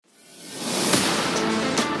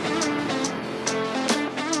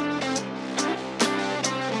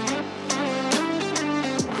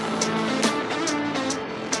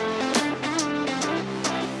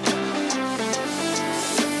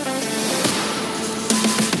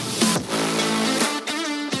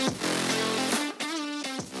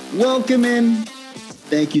Welcome in.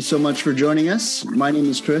 Thank you so much for joining us. My name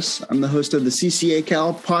is Chris. I'm the host of the CCA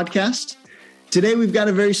Cal podcast. Today, we've got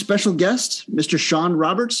a very special guest, Mr. Shon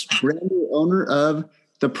Roberts, brand new owner of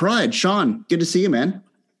The Pride. Shon, good to see you, man.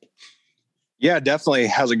 Yeah, definitely.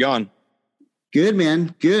 How's it going? Good,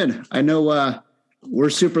 man. Good. I know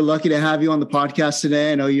we're super lucky to have you on the podcast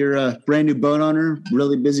today. I know you're a brand new boat owner,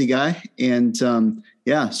 really busy guy, and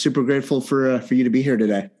super grateful for you to be here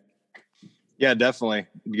today. Yeah, definitely.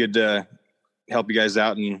 Good to help you guys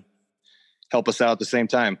out and help us out at the same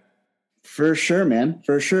time. For sure, man.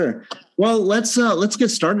 For sure. Well, let's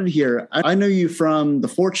get started here. I know you from the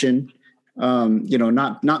Fortune,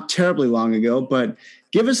 not terribly long ago, but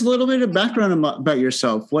give us a little bit of background about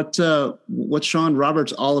yourself. What's Shon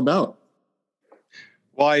Roberts all about?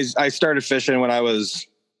 Well, I started fishing when I was,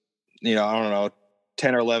 10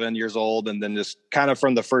 or 11 years old. And then just kind of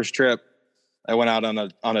from the first trip, I went out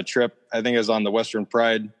on a trip. I think it was on the Western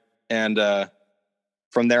Pride. And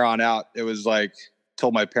from there on out, it was like,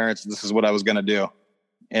 told my parents this is what I was going to do.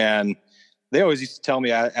 And they always used to tell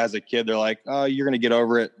me as a kid, they're like, oh, you're going to get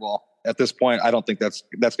over it. Well, at this point, I don't think that's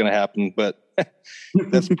going to happen, but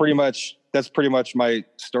that's pretty much my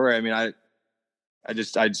story. I mean, I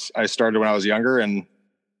started when I was younger and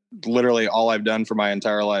literally all I've done for my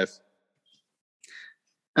entire life.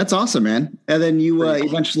 That's awesome, man. And then you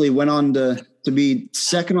eventually went on to be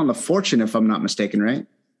second on the Fortune, if I'm not mistaken, right?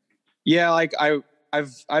 Yeah. Like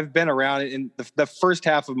I've been around in the first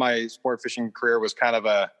half of my sport fishing career was kind of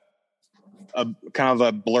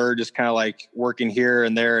a blur, just kind of like working here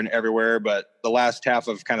and there and everywhere. But the last half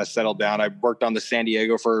I've kind of settled down. I worked on the San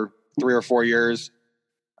Diego for 3 or 4 years.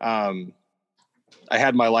 I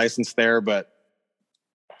had my license there, but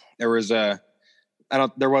there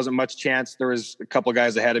wasn't much chance. There was a couple of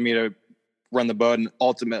guys ahead of me to run the boat. And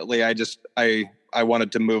ultimately I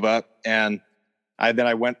wanted to move up, and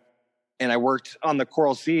I went and I worked on the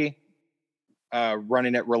Coral Sea,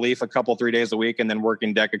 running at relief 3 days a week, and then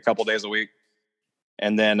working deck a couple days a week.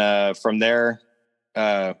 And then from there,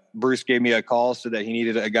 Bruce gave me a call so that he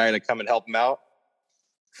needed a guy to come and help him out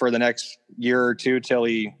for the next year or two till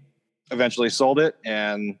he eventually sold it.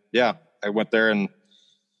 And yeah, I went there and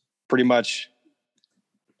pretty much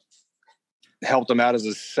helped him out as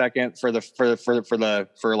a second for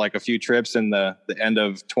like a few trips in the end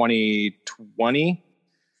of 2020.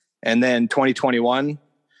 And then 2021,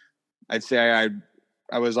 I'd say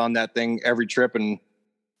I was on that thing every trip and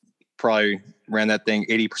probably ran that thing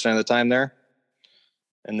 80% of the time there.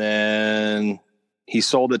 And then he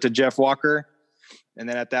sold it to Jeff Walker. And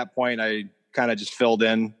then at that point, I kind of just filled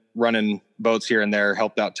in, running boats here and there,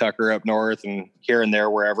 helped out Tucker up north and here and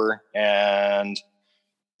there, wherever. And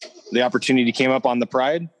the opportunity came up on the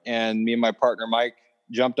Pride, and me and my partner, Mike,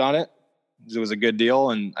 jumped on it. It was a good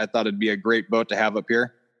deal, and I thought it'd be a great boat to have up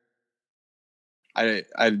here.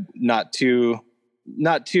 I'm not too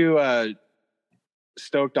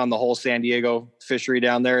stoked on the whole San Diego fishery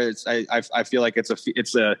down there. I feel like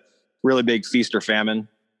it's a really big feast or famine,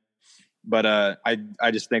 but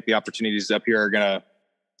I just think the opportunities up here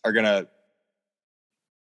are gonna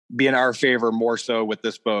be in our favor more so with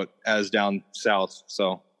this boat as down south.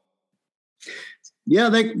 So yeah,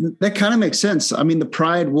 that kind of makes sense. I mean, the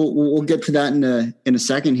Pride, we'll get to that in a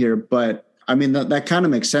second here, but I mean, that kind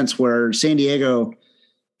of makes sense where San Diego,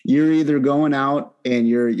 you're either going out and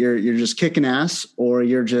you're just kicking ass, or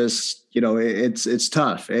you're just, it's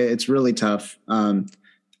tough. It's really tough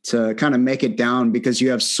to kind of make it down because you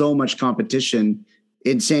have so much competition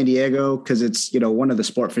in San Diego because it's, one of the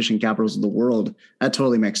sport fishing capitals of the world. That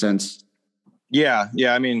totally makes sense. Yeah.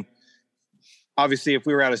 I mean, obviously if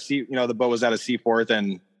we were the boat was out of Seaforth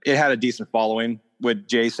and it had a decent following with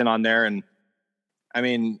Jason on there. And I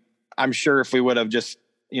mean, I'm sure if we would have just,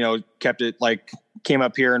 kept it, like came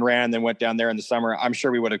up here and ran and then went down there in the summer, I'm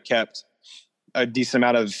sure we would have kept a decent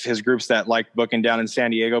amount of his groups that liked booking down in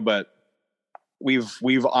San Diego. But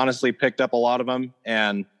we've honestly picked up a lot of them,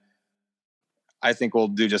 and I think we'll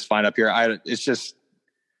do just fine up here. I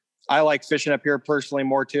like fishing up here personally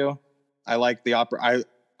more too. I like the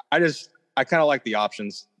I kind of like the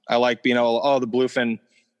options. I like being the bluefin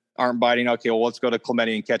aren't biting. Okay, well, let's go to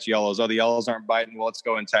Clemente and catch yellows. Oh, the yellows aren't biting. Well, let's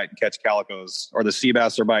go in tight and catch calicos. Or the sea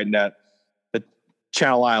bass are biting at the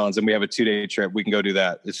Channel Islands, and we have a 2-day trip. We can go do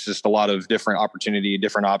that. It's just a lot of different opportunity,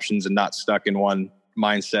 different options, and not stuck in one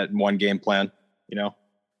mindset and one game plan,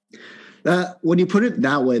 When you put it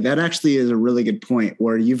that way, that actually is a really good point,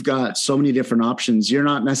 where you've got so many different options. You're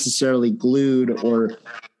not necessarily glued or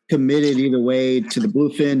committed either way to the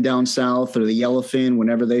bluefin down south or the yellowfin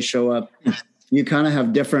whenever they show up. You kind of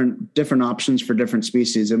have different options for different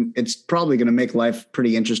species, and it's probably going to make life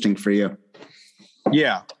pretty interesting for you.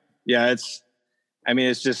 Yeah. Yeah. It's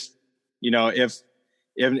just, if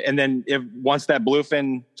once that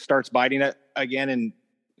bluefin starts biting it again, and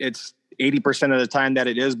it's 80% of the time that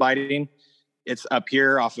it is biting, it's up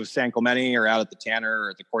here off of San Clemente or out at the Tanner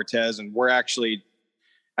or at the Cortez. And we're actually,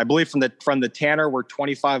 I believe from the Tanner, we're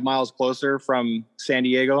 25 miles closer from San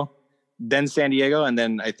Diego than San Diego. And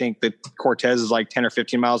then I think the Cortez is like 10 or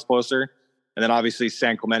 15 miles closer. And then obviously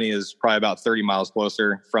San Clemente is probably about 30 miles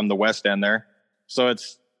closer from the west end there. So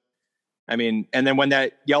and then when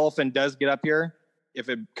that yellowfin does get up here, if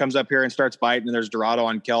it comes up here and starts biting and there's Dorado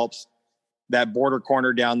on kelps, that border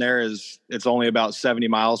corner down there it's only about 70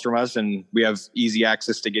 miles from us, and we have easy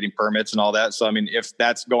access to getting permits and all that. So, if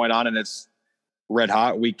that's going on and it's red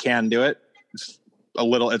hot, we can do it.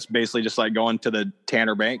 It's basically just like going to the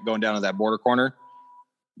Tanner Bank, going down to that border corner.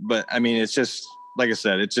 But it's just, like I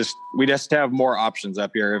said, we just have more options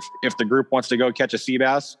up here. If the group wants to go catch a sea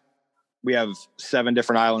bass, we have 7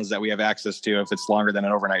 different islands that we have access to if it's longer than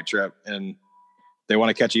an overnight trip. And they want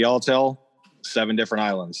to catch a yellowtail, 7 different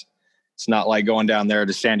islands. It's not like going down there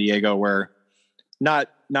to San Diego where not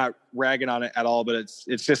ragging on it at all, but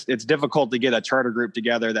it's difficult to get a charter group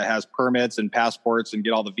together that has permits and passports and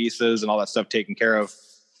get all the visas and all that stuff taken care of.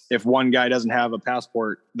 If one guy doesn't have a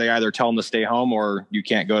passport, they either tell him to stay home or you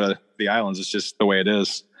can't go to the islands. It's just the way it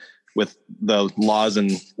is with the laws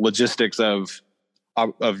and logistics of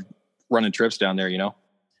running trips down there,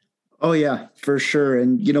 Oh yeah, for sure.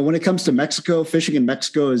 And when it comes to Mexico, fishing in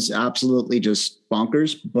Mexico is absolutely just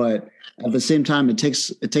bonkers. But at the same time, it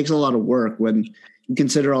takes a lot of work when you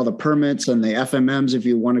consider all the permits and the FMMs if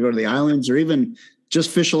you want to go to the islands, or even just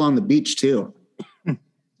fish along the beach too.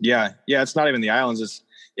 Yeah. It's not even the islands. It's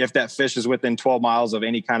if that fish is within 12 miles of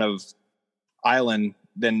any kind of island,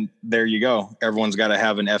 then there you go. Everyone's got to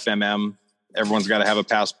have an FMM. Everyone's got to have a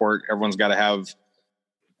passport. Everyone's got to have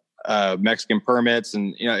Mexican permits.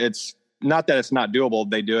 And, it's not that it's not doable.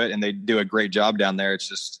 They do it and they do a great job down there. It's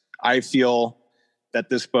just, I feel that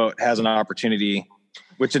this boat has an opportunity,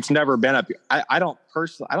 which it's never been up here. I don't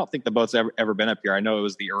think the boat's ever been up here. I know it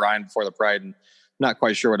was the Orion before the Pride, and not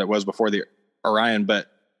quite sure what it was before the Orion, but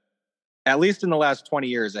at least in the last 20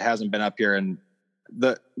 years, it hasn't been up here. And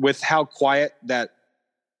with how quiet that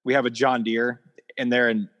we have a John Deere in there,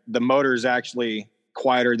 and the motor is actually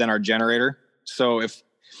quieter than our generator. So if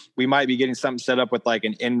we might be getting something set up with like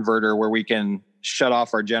an inverter where we can shut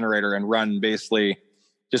off our generator and run basically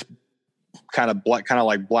just kind of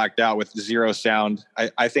like blacked out with zero sound.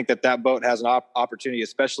 I think that boat has an opportunity,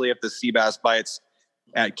 especially if the sea bass bites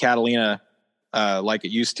at Catalina like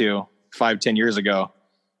it used to 5-10 years ago.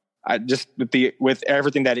 I just with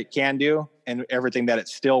everything that it can do and everything that it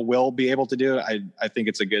still will be able to do, I think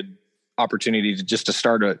it's a good opportunity to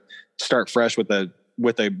start fresh with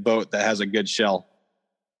a boat that has a good shell.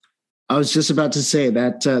 I was just about to say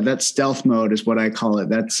that stealth mode is what I call it.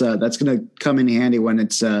 That's going to come in handy when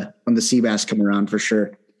the sea bass come around for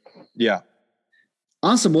sure. Yeah.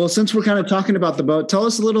 Awesome. Well, since we're kind of talking about the boat, tell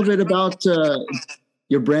us a little bit about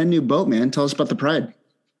your brand new boat, man. Tell us about the Pride.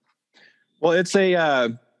 Well, it's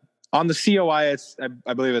on the COI,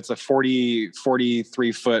 I believe it's a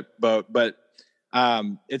 43 foot boat, but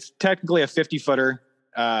it's technically a 50 footer.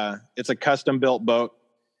 It's a custom built boat.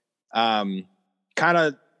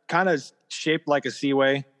 Kind of shaped like a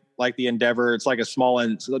Seaway, like the Endeavor. It's like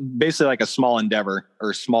basically like a small Endeavor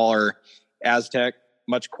or smaller Aztec,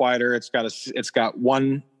 much quieter. It's got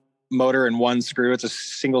one motor and one screw. It's a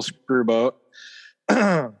single screw boat.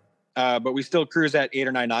 But we still cruise at 8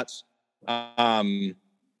 or 9 knots.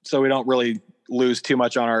 So we don't really lose too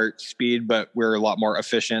much on our speed, but we're a lot more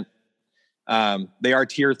efficient. They are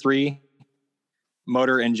tier 3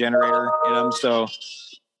 motor and generator in them. So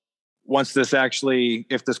once if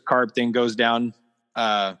this carb thing goes down,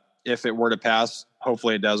 if it were to pass,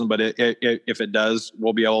 hopefully it doesn't, but if it does,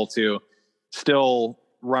 we'll be able to still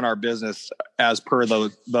run our business as per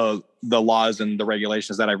the laws and the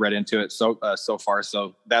regulations that I read into it so far.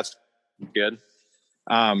 So that's good.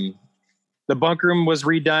 The bunk room was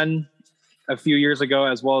redone a few years ago,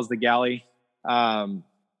 as well as the galley.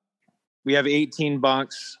 We have 18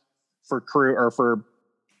 bunks for crew or for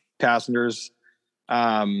passengers.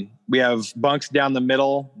 We have bunks down the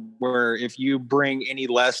middle where if you bring any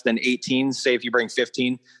less than 18, say if you bring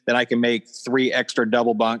 15, then I can make 3 extra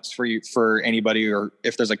double bunks for anybody, or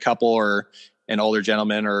if there's a couple or an older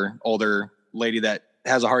gentleman or older lady that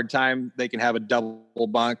has a hard time, they can have a double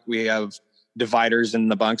bunk. We have dividers in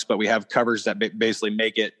the bunks, but we have covers that basically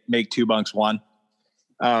make 2 bunks one.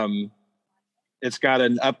 It's got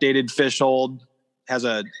an updated fish hold, has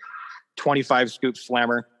a 25 scoop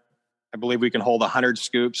slammer. I believe we can hold 100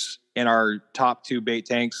 scoops in our top 2 bait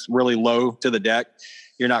tanks, really low to the deck.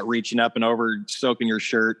 you're not reaching up and over, soaking your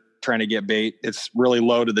shirt, trying to get bait. It's really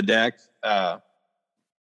low to the deck. And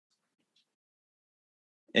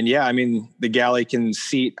yeah, I mean, the galley can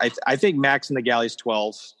seat, I think max in the galley is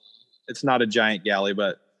 12. It's not a giant galley,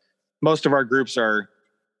 but most of our groups are,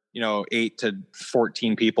 8 to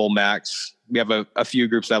 14 people max. We have a few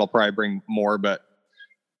groups that'll probably bring more, but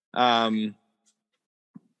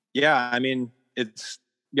yeah, I mean, it's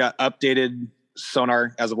got updated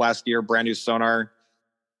sonar as of last year, brand new sonar,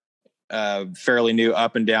 fairly new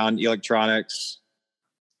up and down electronics,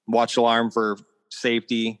 watch alarm for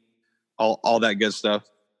safety, all that good stuff.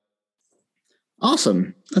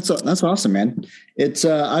 Awesome. That's awesome, man. It's,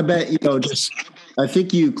 I bet, I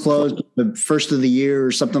think you closed the first of the year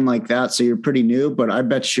or something like that. So you're pretty new, but I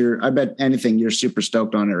bet anything you're super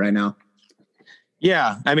stoked on it right now.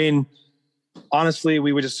 Yeah. I mean, honestly,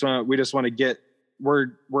 we just want to get, we're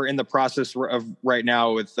in the process of right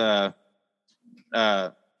now with,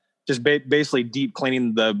 just basically deep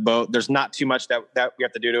cleaning the boat. There's not too much that we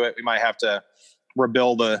have to do to it. We might have to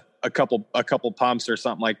rebuild a couple pumps or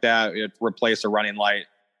something like that. We have to replace a running light.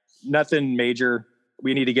 Nothing major.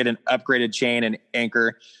 We need to get an upgraded chain and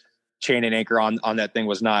anchor on that thing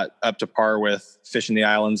was not up to par with fishing the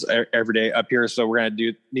islands every day up here. So we're going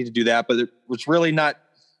to need to do that, but it's really not,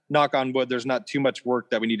 knock on wood, there's not too much work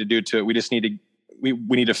that we need to do to it. We just need to, we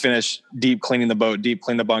need to finish deep cleaning the boat, deep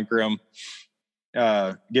clean the bunk room,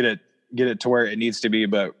 get it to where it needs to be.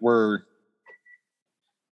 But we're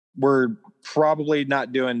probably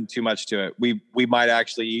not doing too much to it. We might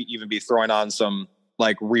actually even be throwing on some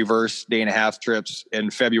like reverse 1.5 day trips in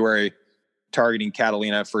February, targeting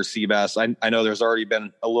Catalina for sea bass. I know there's already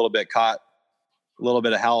been a little bit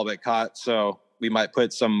of halibut caught. So we might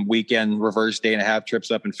put some weekend reverse 1.5 day trips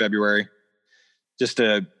up in February just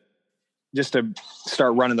to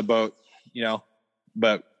start running the boat,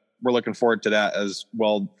 but we're looking forward to that as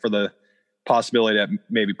well, for the possibility of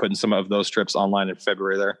maybe putting some of those trips online in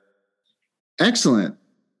February there. Excellent.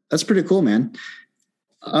 That's pretty cool, man.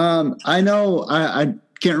 I know I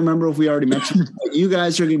can't remember if we already mentioned it, but you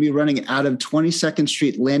guys are going to be running out of 22nd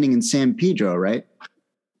Street Landing in San Pedro, right?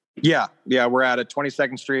 Yeah. We're out of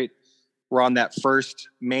 22nd Street. We're on that first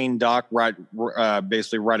main dock, right,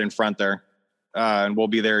 basically right in front there. And we'll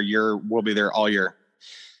be there all year.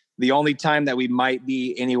 The only time that we might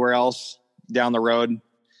be anywhere else down the road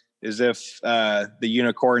is if the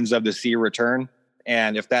unicorns of the sea return.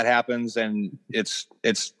 And if that happens and it's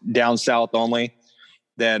down south only,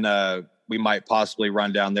 then we might possibly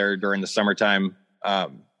run down there during the summertime.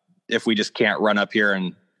 If we just can't run up here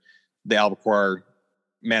and the albacore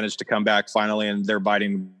manage to come back finally and they're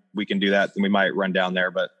biting, we can do that. Then we might run down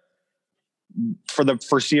there. But for the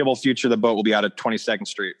foreseeable future, the boat will be out of 22nd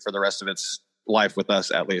Street for the rest of its life with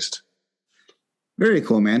us, at least. Very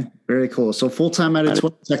cool, man. Very cool. So full-time out of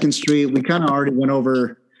 22nd Street. We kind of already went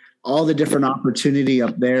over all the different opportunity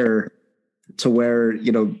up there to where,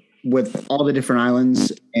 with all the different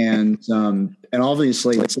islands and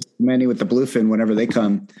obviously many with the bluefin whenever they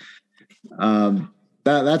come.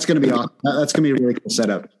 That's going to be awesome. That's going to be a really cool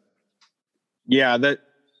setup. Yeah.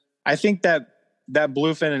 I think that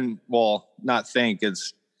bluefin,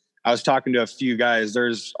 I was talking to a few guys.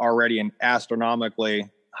 There's already an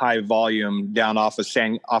astronomically high volume down off of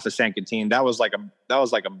San Quintin. That was like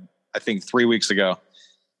I think 3 weeks ago.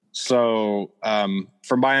 So,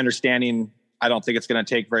 from my understanding, I don't think it's going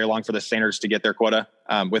to take very long for the seiners to get their quota.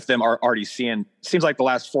 With them already seems like the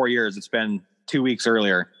last 4 years, it's been 2 weeks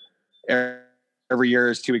earlier. Every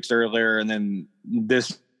year is 2 weeks earlier. And then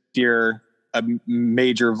this year, a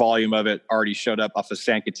major volume of it already showed up off of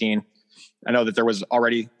San Quintin. I know that there was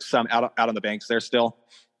already some out on the banks there still.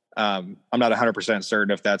 I'm not 100%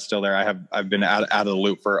 certain if that's still there. I've been out of the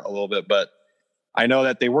loop for a little bit, but I know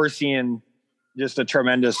that they were seeing just a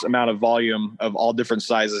tremendous amount of volume of all different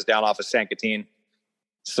sizes down off of San Quintin.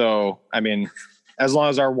 So, I mean, as long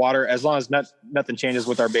as nothing changes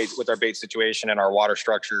with our bait situation and our water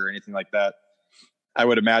structure or anything like that, I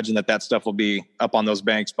would imagine that stuff will be up on those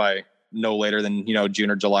banks by no later than, June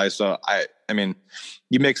or July. So I mean,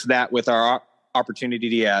 you mix that with our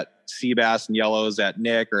opportunity at sea bass and yellows at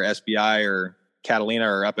Nick or SBI or Catalina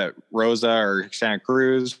or up at Rosa or Santa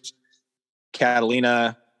Cruz,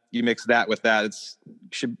 Catalina, you mix that with that, it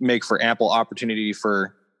should make for ample opportunity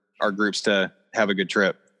for our groups to have a good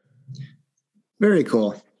trip. Very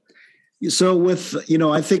cool. So with,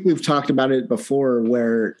 I think we've talked about it before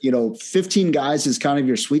where, 15 guys is kind of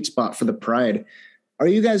your sweet spot for the Pride. Are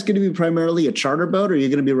you guys going to be primarily a charter boat or are you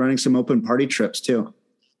going to be running some open party trips too?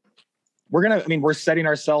 We're setting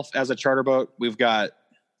ourselves as a charter boat. I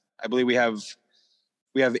believe we have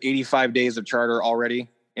 85 days of charter already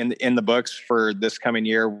in the books for this coming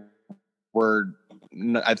year.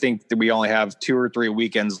 I think that we only have 2 or 3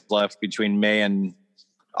 weekends left between May and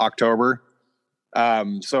October.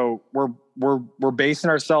 So we're basing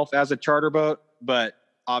ourselves as a charter boat, but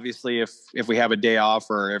obviously if we have a day off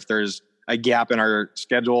or if there's a gap in our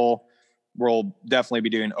schedule, we'll definitely be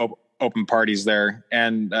doing open parties there.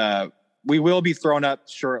 And, we will be thrown up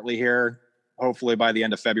shortly here, hopefully by the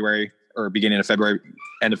end of February or beginning of February,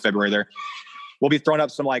 end of February there. We'll be throwing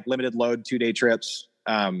up some like limited load 2-day trips.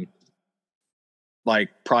 Like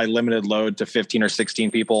probably limited load to 15 or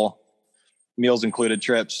 16 people, meals included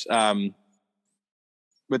trips,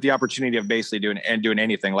 with the opportunity of basically doing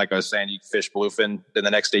anything. Like I was saying, you can fish bluefin, then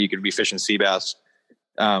the next day you could be fishing sea bass,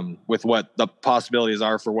 with what the possibilities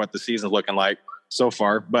are for what the season's looking like so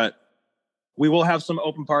far. But we will have some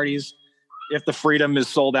open parties. If the Freedom is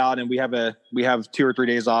sold out and we have 2 or 3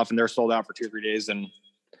 days off and they're sold out for 2 or 3 days, then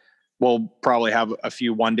we'll probably have a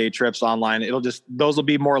few 1-day trips online. Those will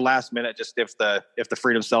be more last minute. Just if the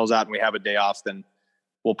Freedom sells out and we have a day off, then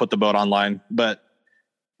we'll put the boat online. But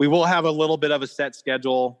we will have a little bit of a set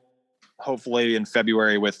schedule, hopefully in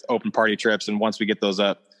February, with open party trips. And once we get those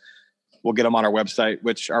up, we'll get them on our website,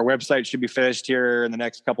 which our website should be finished here in the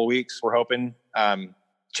next couple of weeks. We're hoping,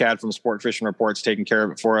 Chad from Sportfishing Report's taking care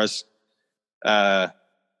of it for us.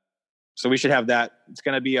 So we should have that. It's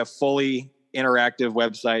going to be a fully interactive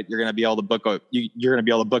website. You're going to be able to book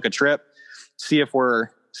a trip, see if we're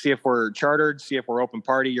chartered, see if we're open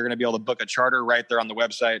party. You're going to be able to book a charter right there on the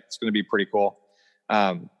website. It's going to be pretty cool.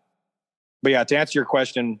 But yeah, to answer your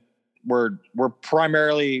question, we're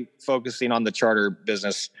primarily focusing on the charter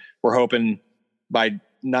business. We're hoping by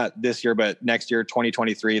not this year, but next year,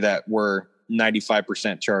 2023, that we're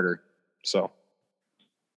 95% charter. So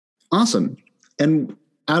awesome. And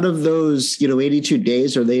out of those, 82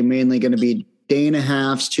 days, are they mainly going to be day and a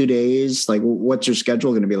half, 2 days? Like, what's your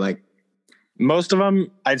schedule going to be like? Most of them,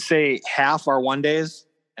 I'd say half are 1 days.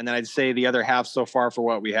 And then I'd say the other half so far for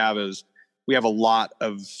what we have is we have a lot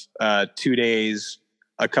of 2 days,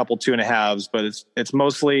 a couple 2.5s, but it's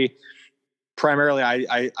mostly primarily,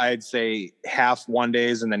 I'd say half 1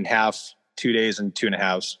 days and then half 2 days and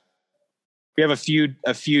 2.5s. We have a few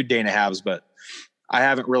 1.5s, but I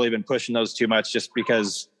haven't really been pushing those too much just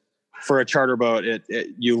because for a charter boat,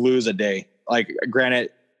 you lose a day. Like,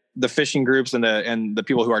 granted, the fishing groups and the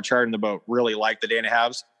people who are chartering the boat really like the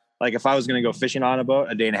 1.5s. Like, if I was going to go fishing on a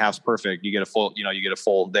boat, a 1.5's perfect. You get a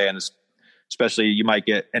full day, and especially you might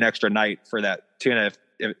get an extra night for that tuna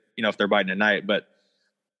if they're biting at night. But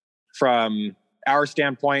from our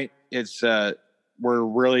standpoint, it's we're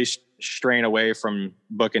really straying away from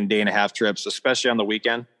booking 1.5 trips, especially on the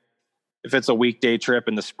weekend. If it's a weekday trip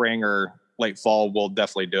in the spring or late fall, we'll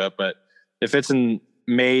definitely do it. But if it's in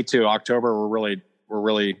May to October, we're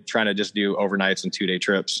really trying to just do overnights and 2-day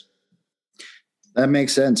trips. That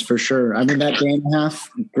makes sense for sure. I mean, that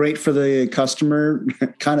 1.5, great for the customer,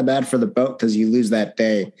 kind of bad for the boat because you lose that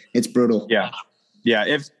day. It's brutal. Yeah.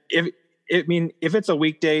 If it's a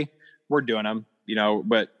weekday, we're doing them,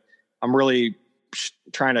 but I'm really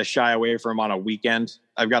trying to shy away from on a weekend.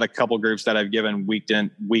 I've got a couple groups that I've given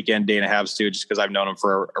weekend 1.5s to, just because I've known them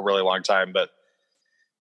for a really long time. But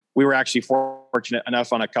we were actually fortunate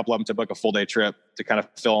enough on a couple of them to book a full day trip to kind of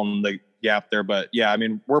fill in the gap there. But yeah, I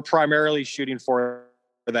mean, we're primarily shooting for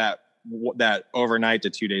that overnight to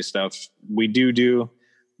 2-day stuff. We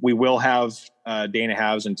will have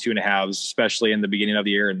 1.5s and 2.5s, especially in the beginning of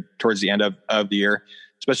the year and towards the end of the year,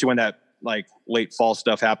 especially when that like late fall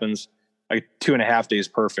stuff happens. Like 2.5 days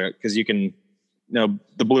perfect, because you can, the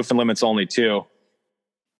bluefin limit's only 2.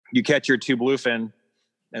 You catch your 2 bluefin,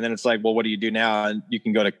 and then it's like, well, what do you do now? And you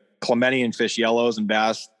can go to Clemente and fish yellows and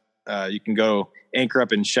bass. You can go anchor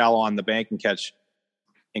up in shallow on the bank and catch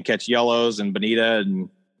yellows and bonita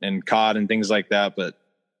and cod and things like that. But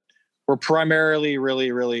we're primarily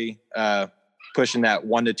really pushing that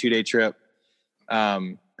 1 to 2 day trip.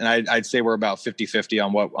 And I'd say we're about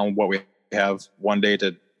 50-50 on what we have 1 day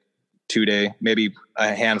to 2 day, maybe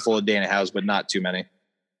a handful of 1.5s, but not too many.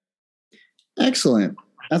 Excellent.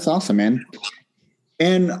 That's awesome, man.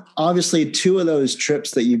 And obviously 2 of those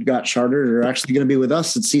trips that you've got chartered are actually going to be with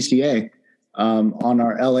us at CCA on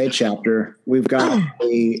our LA chapter. We've got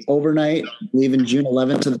a overnight, I believe in June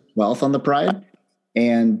 11th to the 12th on the Pride.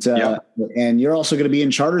 And you're also going to be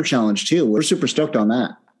in Charter Challenge too. We're super stoked on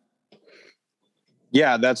that.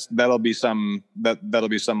 Yeah, that'll be something a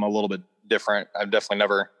little bit different. I've definitely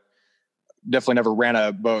never ran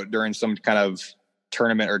a boat during some kind of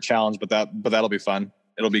tournament or challenge, but that'll be fun.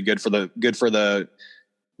 It'll be good for the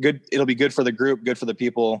group, good for the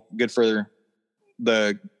people, good for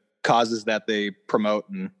the causes that they promote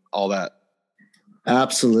and all that.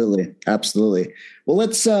 Absolutely. Absolutely. Well,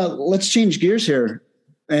 let's change gears here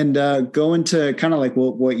and go into kind of like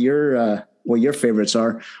what your favorites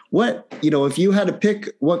are. What, if you had to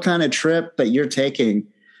pick what kind of trip that you're taking,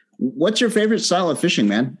 what's your favorite style of fishing,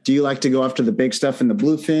 man? Do you like to go after the big stuff in the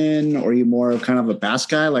bluefin, or are you more kind of a bass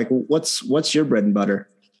guy? Like what's your bread and butter?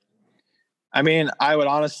 I mean, I would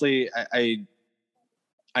honestly, I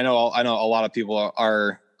know a lot of people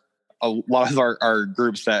are, a lot of our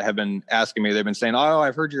groups that have been asking me, they've been saying, "Oh,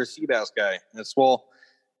 I've heard you're a sea bass guy." And it's, well,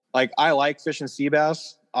 like, I like fishing sea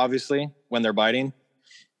bass, obviously, when they're biting.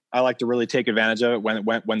 I like to really take advantage of it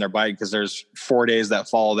when they're biting, because there's 4 days that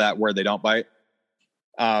follow that where they don't bite.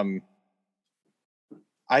 I'd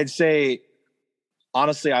say,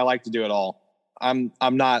 honestly, I like to do it all. I'm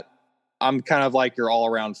kind of like your all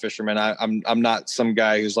around fisherman. I'm not some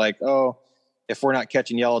guy who's like, oh, if we're not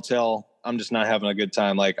catching yellowtail, I'm just not having a good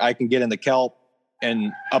time. Like, I can get in the kelp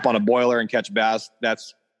and up on a boiler and catch bass.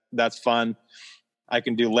 That's fun. I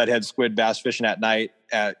can do leadhead squid bass fishing at night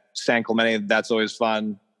at San Clemente. That's always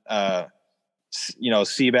fun.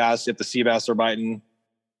 Sea bass, if the sea bass are biting,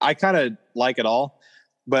 I kind of like it all.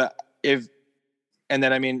 But if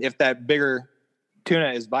that bigger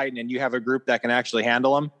tuna is biting and you have a group that can actually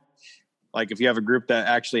handle them, like if you have a group that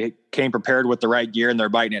actually came prepared with the right gear and they're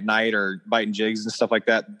biting at night or biting jigs and stuff like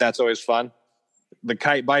that, that's always fun. The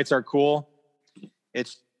kite bites are cool.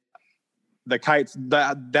 It's the kites,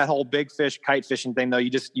 that whole big fish kite fishing thing though.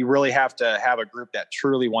 You really have to have a group that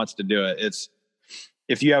truly wants to do it. It's,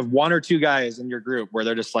 if you have one or two guys in your group where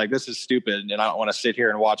they're just like, this is stupid and I don't want to sit here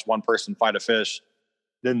and watch one person fight a fish,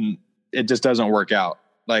 then it just doesn't work out.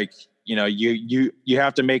 Like, you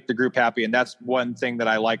have to make the group happy. And that's one thing that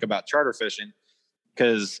I like about charter fishing,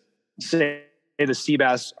 because say the sea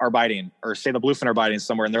bass are biting, or say the bluefin are biting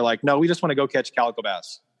somewhere, and they're like, no, we just want to go catch calico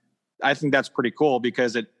bass. I think that's pretty cool,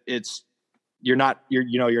 because you're not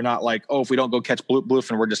like, oh, if we don't go catch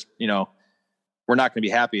bluefin, we're just, we're not going to be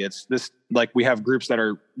happy. It's this, like, we have groups that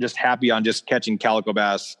are just happy on just catching calico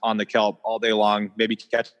bass on the kelp all day long, maybe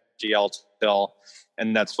catch a yellowtail,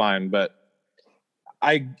 and that's fine. But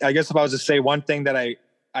I guess if I was to say one thing that I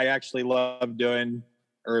actually love doing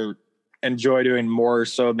or enjoy doing more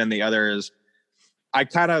so than the other is, I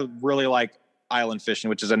kind of really like island fishing,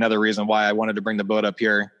 which is another reason why I wanted to bring the boat up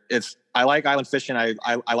here. I like island fishing.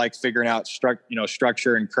 I like figuring out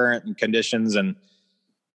structure and current and conditions. And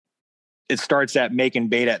it starts at making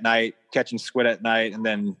bait at night, catching squid at night. And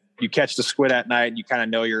then you catch the squid at night and you kind of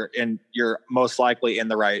know you're most likely in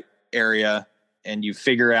the right area, and you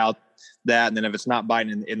figure out that. And then if it's not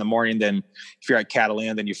biting in the morning, then if you're at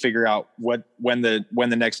Catalina, then you figure out when the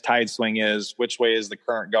next tide swing is, which way is the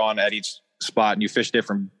current going at each spot, and you fish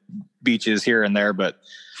different beaches here and there. But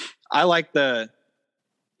I like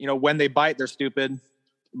when they bite, they're stupid,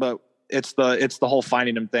 but it's the whole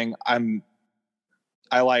finding them thing. I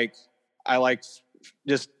like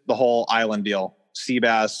just the whole island deal. Sea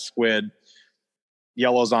bass, squid,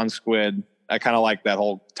 yellows on squid. I kind of like that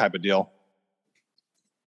whole type of deal.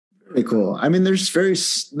 Very cool. I mean, there's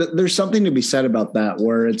something to be said about that,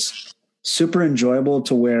 where it's super enjoyable,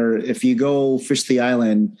 to where if you go fish the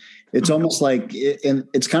island, it's almost like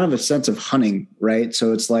it's kind of a sense of hunting, right?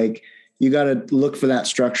 So it's like, you got to look for that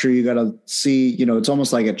structure. You got to see, it's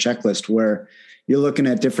almost like a checklist where you're looking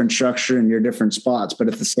at different structure in your different spots, but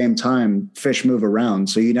at the same time, fish move around.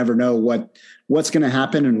 So you never know what's going to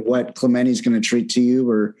happen and what Clementi's going to treat to you,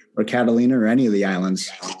 or Catalina, or any of the islands.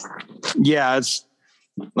 Yeah. It's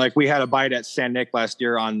like, we had a bite at San Nick last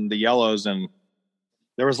year on the yellows, and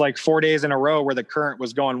there was like 4 days in a row where the current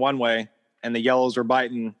was going one way and the yellows were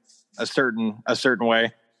biting a certain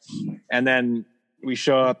way. And then we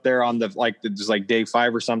show up there on it's like day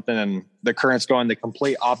 5 or something, and the current's going the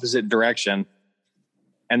complete opposite direction,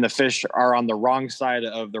 and the fish are on the wrong side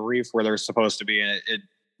of the reef where they're supposed to be. And it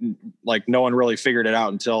like, no one really figured it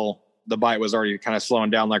out until the bite was already kind of slowing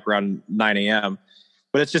down, like around 9 a.m.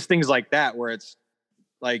 But it's just things like that, where it's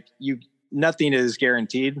like, nothing is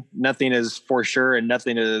guaranteed, nothing is for sure, and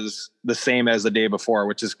nothing is the same as the day before,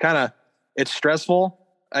 which is it's stressful,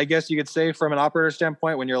 I guess you could say, from an operator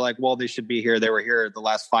standpoint, when you're like, well, they should be here. They were here the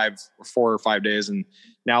last 4 or 5 days. And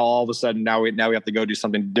now all of a sudden, now we have to go do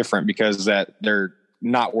something different because that they're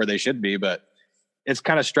not where they should be. But it's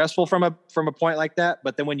kind of stressful from a point like that.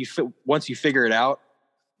 But then once you figure it out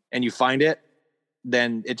and you find it,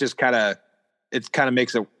 then it just kind of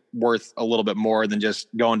makes it worth a little bit more than just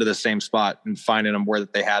going to the same spot and finding them where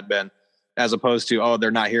they had been, as opposed to, oh, they're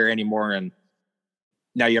not here anymore, and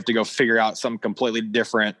now you have to go figure out something completely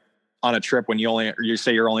different on a trip when you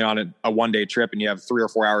say you're only on a 1 day trip and you have 3 or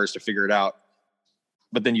 4 hours to figure it out.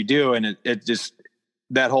 But then you do, and it just,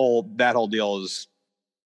 that whole deal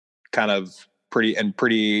kind of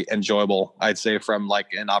pretty enjoyable, I'd say, from like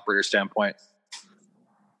an operator standpoint.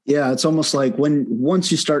 Yeah, it's almost like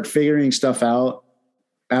once you start figuring stuff out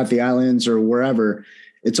at the islands or wherever,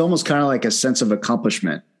 it's almost kind of like a sense of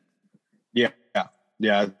accomplishment.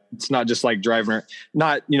 Yeah. It's not just like driving,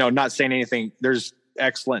 not saying anything. There's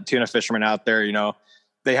excellent tuna fishermen out there,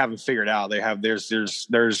 they haven't figured out.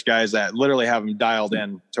 There's guys that literally have them dialed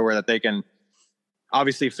in to where that they can,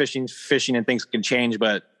 obviously fishing and things can change,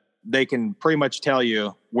 but they can pretty much tell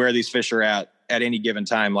you where these fish are at any given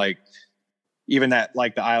time. Like even that,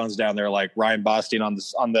 like the islands down there, like Ryan Boston on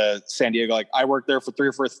the San Diego, like I worked there for 3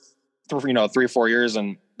 or 4 years.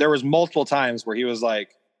 And there was multiple times where he was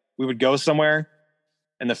like, we would go somewhere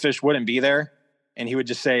and the fish wouldn't be there. And he would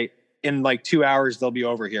just say, in like 2 hours, they'll be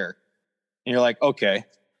over here. And you're like, okay.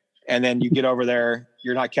 And then you get over there,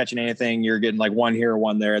 you're not catching anything. You're getting like one here,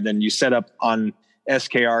 one there. Then you set up on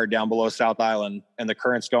SKR down below South Island and the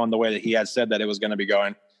current's going the way that he had said that it was going to be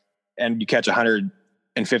going. And you catch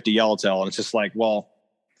 150 yellowtail. And it's just like, well,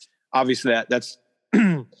 obviously that's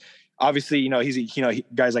obviously,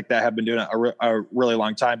 guys like that have been doing it a really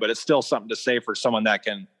long time, but it's still something to say for someone that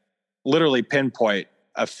can literally pinpoint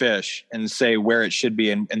a fish and say where it should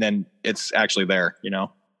be. And then it's actually there,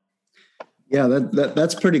 Yeah,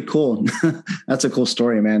 that's pretty cool. That's a cool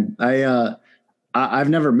story, man. I've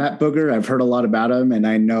never met Booger. I've heard a lot about him and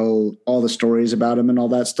I know all the stories about him and all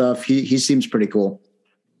that stuff. He seems pretty cool.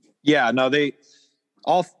 Yeah, no,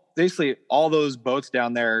 basically all those boats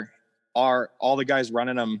down there are all the guys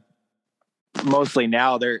running them mostly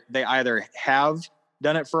now. They either have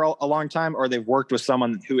done it for a long time or they've worked with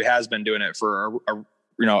someone who has been doing it for a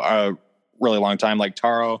really long time. Like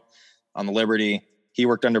Taro on the Liberty, he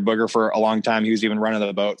worked under Booger for a long time. He was even running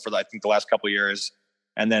the boat for I think the last couple of years.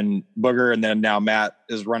 And then Booger, and then now Matt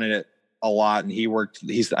is running it a lot. And I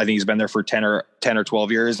think he's been there for 10 or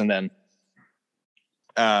 12 years. And then,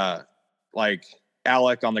 like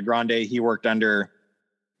Alec on the Grande, he worked under,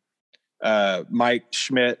 Mike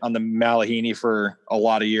Schmidt on the Malahini for a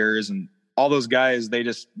lot of years. And all those guys, they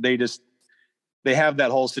have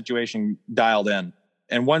that whole situation dialed in.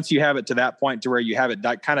 And once you have it to that point to where you have it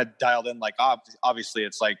kind of dialed in, like obviously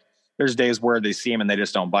it's like there's days where they see them and they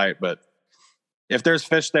just don't bite. But if there's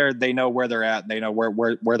fish there, they know where they're at and they know where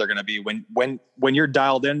they're going to be. When you're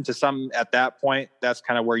dialed into something at that point, that's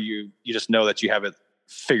kind of where you just know that you have it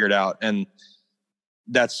figured out. And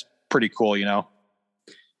that's pretty cool,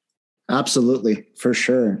 Absolutely, for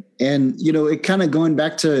sure. And, it kind of going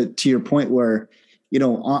back to your point where,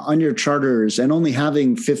 on your charters and only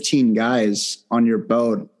having 15 guys on your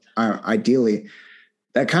boat, ideally,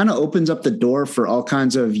 that kind of opens up the door for all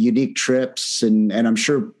kinds of unique trips and I'm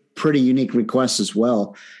sure pretty unique requests as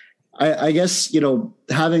well. I guess,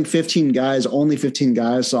 having only 15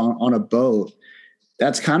 guys on a boat,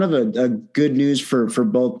 that's kind of a good news for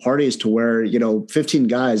both parties to where, 15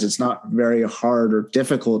 guys, it's not very hard or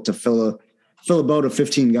difficult to fill a boat of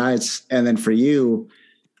 15 guys. And then for you,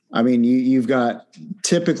 I mean, you've got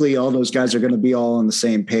typically all those guys are going to be all on the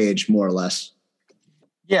same page, more or less.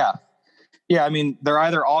 Yeah. Yeah. I mean, they're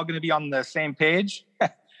either all going to be on the same page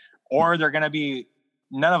or they're going to be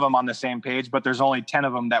none of them on the same page, but there's only 10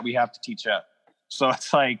 of them that we have to teach up. So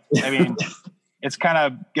it's like, I mean,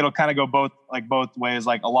 it'll kind of go both ways.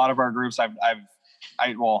 Like a lot of our groups,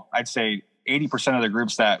 I'd say 80% of the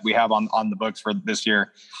groups that we have on the books for this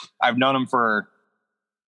year, I've known them for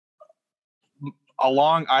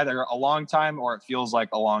either a long time or it feels like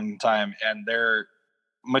a long time. And their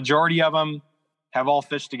majority of them have all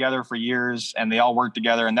fished together for years and they all work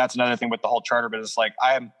together. And that's another thing with the whole charter business. Like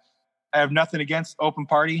I have nothing against open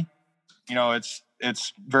party.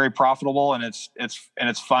 It's very profitable and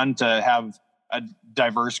it's fun to have a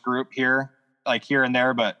diverse group here and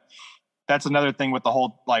there. But that's another thing with the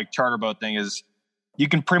whole like charter boat thing is you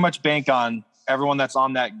can pretty much bank on everyone that's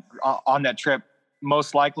on that trip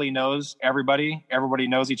most likely knows everybody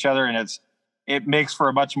knows each other. And it makes for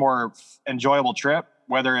a much more enjoyable trip,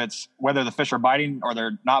 whether the fish are biting or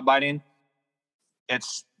they're not biting.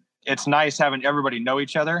 It's nice having everybody know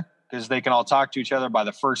each other because they can all talk to each other by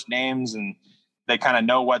the first names and they kind of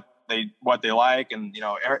know what they like. And,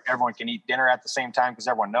 everyone can eat dinner at the same time because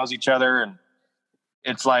everyone knows each other. And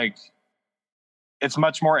it's like, it's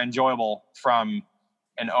much more enjoyable from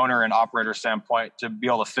an owner and operator standpoint to be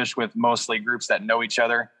able to fish with mostly groups that know each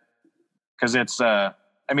other. Cause it's,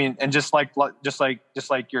 and just like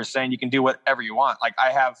you're saying, you can do whatever you want. Like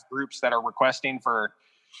I have groups that are requesting for,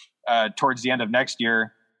 towards the end of next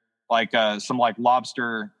year, like, some like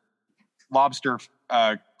lobster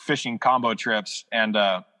fishing combo trips. And,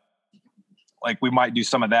 like we might do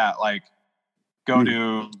some of that, like go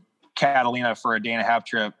to Catalina for a day and a half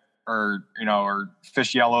trip or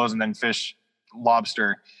fish yellows and then fish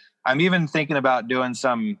lobster. I'm even thinking about doing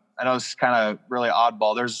some, I know it's kind of really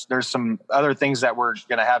oddball. There's some other things that we're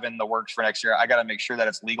going to have in the works for next year. I got to make sure that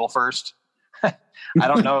it's legal first. I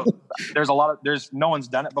don't know. There's no one's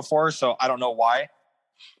done it before, so I don't know why.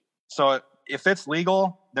 So if it's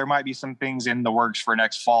legal, there might be some things in the works for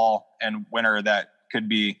next fall and winter that could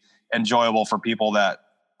be enjoyable for people that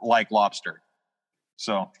like lobster.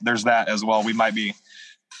 So there's that as well.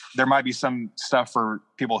 There might be some stuff for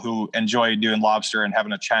people who enjoy doing lobster and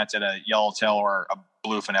having a chance at a yellowtail or a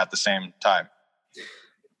bluefin at the same time.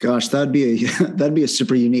 Gosh, that'd be a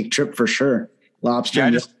super unique trip for sure. Lobster.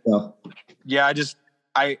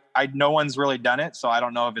 No one's really done it, so I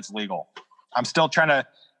don't know if it's legal.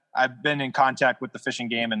 I've been in contact with the fishing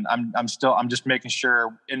game, and I'm just making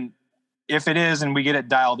sure. And if it is, and we get it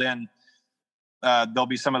dialed in, there'll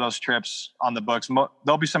be some of those trips on the books.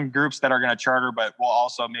 There'll be some groups that are going to charter, but we'll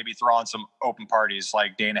also maybe throw on some open parties,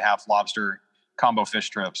 like day and a half lobster combo fish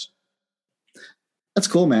trips. That's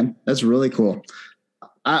cool, man. That's really cool.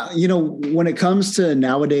 When it comes to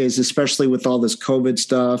nowadays, especially with all this COVID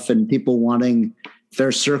stuff and people wanting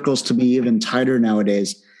their circles to be even tighter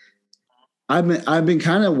nowadays, I've been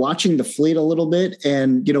kind of watching the fleet a little bit.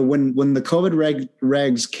 And, when the COVID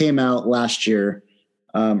regs came out last year,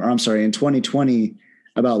 in 2020,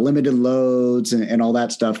 about limited loads and all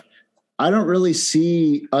that stuff, I don't really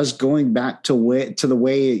see us going back to the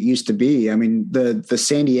way it used to be. I mean, the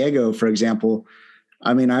San Diego, for example,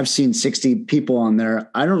 I've seen 60 people on there.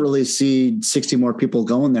 I don't really see 60 more people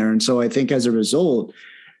going there. And so I think as a result,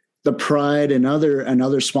 the Pride and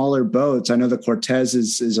other smaller boats, I know the Cortez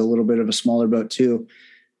is a little bit of a smaller boat too.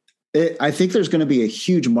 I think there's going to be a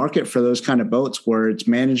huge market for those kind of boats where it's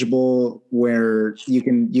manageable, where you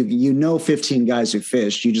can 15 guys who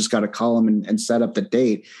fish. You just got to call them and set up the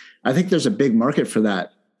date. I think there's a big market for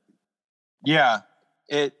that. Yeah,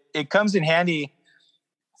 it comes in handy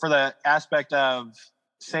for the aspect of,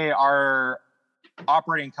 say, our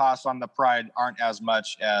operating costs on the Pride aren't as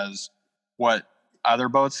much as what other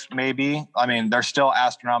boats may be. I mean, they're still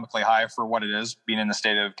astronomically high for what it is, being in the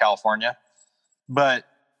state of California. But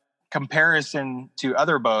comparison to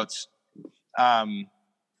other boats,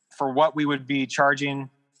 for what we would be charging,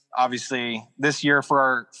 obviously this year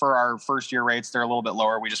for our first year rates, they're a little bit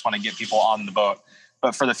lower. We just want to get people on the boat.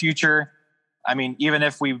 But for the future, even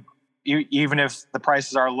if the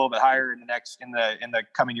prices are a little bit higher in the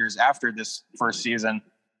coming years after this first season,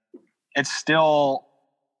 it's still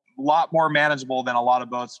a lot more manageable than a lot of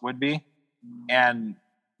boats would be. And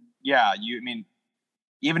yeah, even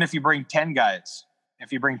if you bring 10 guys,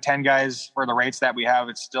 for the rates that we have,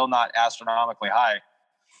 it's still not astronomically high.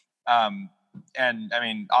 And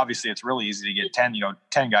obviously it's really easy to get 10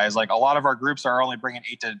 guys. Like, a lot of our groups are only bringing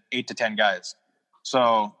 8 to 10 guys.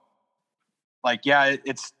 So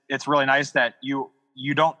it's really nice that you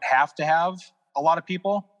don't have to have a lot of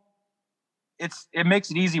people. It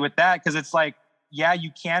makes it easy with that, because it's like, yeah,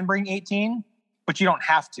 you can bring 18, but you don't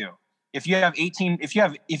have to. If you have 18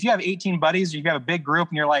 buddies, or you have a big group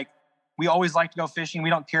and you're like, we always like to go fishing, we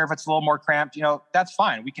don't care if it's a little more cramped, that's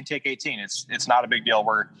fine. We can take 18. It's not a big deal.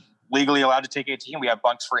 We're legally allowed to take 18. We have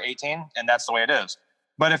bunks for 18, and that's the way it is.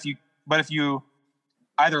 But if you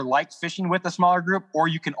either like fishing with a smaller group, or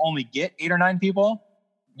you can only get 8 or 9 people,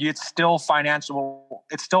 you're still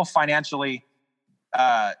financially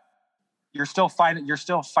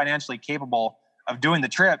capable of doing the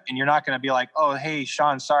trip. And you're not going to be like, oh, hey,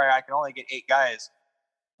 Shon, sorry, I can only get 8 guys,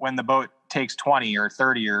 when the boat takes 20 or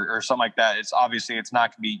 30 or something like that. It's obviously you're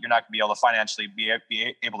not going to be able to financially be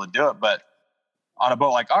able to do it. But on a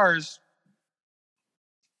boat like ours,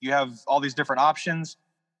 you have all these different options,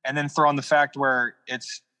 and then throw on the fact where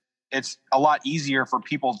it's a lot easier for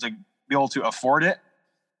people to be able to afford it,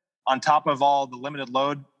 on top of all the limited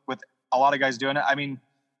load with a lot of guys doing it.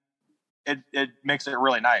 It makes it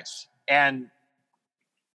really nice. And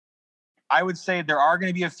I would say there are going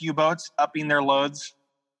to be a few boats upping their loads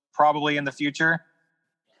probably in the future,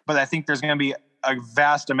 but I think there's going to be a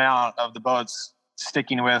vast amount of the boats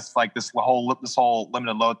sticking with like this whole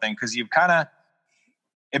limited load thing, because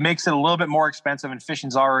it makes it a little bit more expensive, and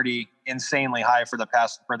fishing's already insanely high for the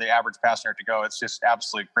average passenger to go. It's just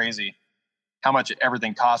absolutely crazy how much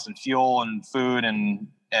everything costs, in fuel and food and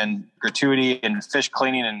gratuity and fish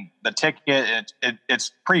cleaning and the ticket.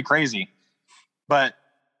 It's pretty crazy. But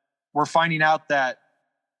we're finding out that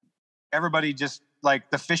everybody, just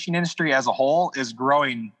like the fishing industry as a whole, is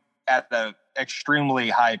growing at the extremely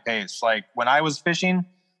high pace. Like, when I was fishing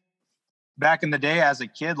back in the day as a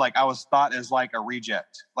kid, like, I was thought as like a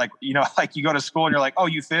reject. Like, like you go to school and you're like, oh,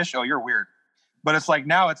 you fish? Oh, you're weird. But it's like,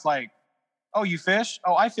 now it's like, oh, you fish?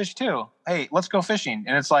 Oh, I fish too. Hey, let's go fishing.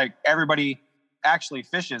 And it's like everybody actually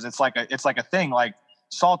fishes. It's like a thing, like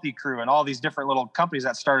Salty Crew and all these different little companies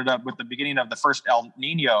that started up with the beginning of the first El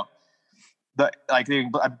Nino. I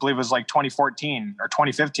believe it was like 2014 or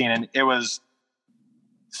 2015, and it was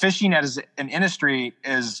fishing as an industry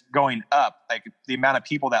is going up. Like the amount of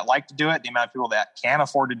people that like to do it, the amount of people that can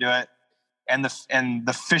afford to do it, and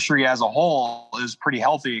the fishery as a whole is pretty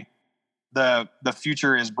healthy. The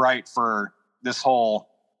future is bright for this whole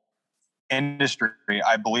industry,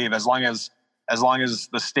 I believe, as long as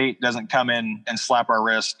the state doesn't come in and slap our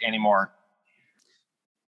wrist anymore.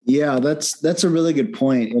 Yeah, that's a really good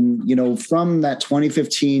point. And, from that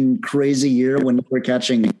 2015 crazy year when we're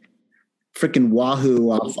catching freaking wahoo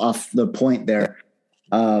off the point there,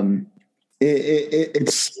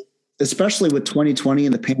 it's especially with 2020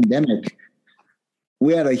 and the pandemic,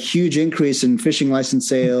 we had a huge increase in fishing license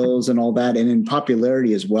sales and all that, and in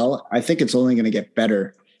popularity as well. I think it's only going to get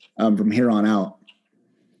better from here on out.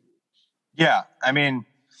 Yeah, I mean,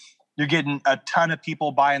 you're getting a ton of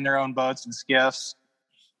people buying their own boats and skiffs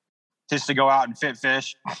just to go out and fit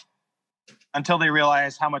fish until they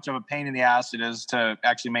realize how much of a pain in the ass it is to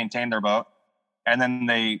actually maintain their boat. And then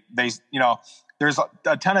they there's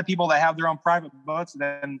a ton of people that have their own private boats,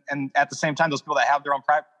 and at the same time, those people that have their own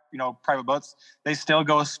private boats, they still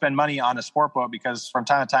go spend money on a sport boat because from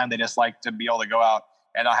time to time they just like to be able to go out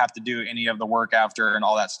and not have to do any of the work after and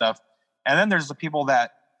all that stuff. And then there's the people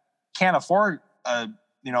that can't afford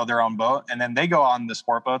their own boat, and then they go on the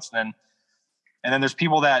sport boats, and then there's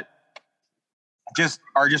people that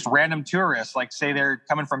are just random tourists. Like say they're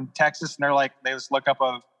coming from Texas and they just look up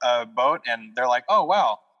a boat and they're like, oh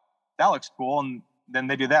wow, that looks cool, and then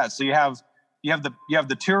they do that. So you have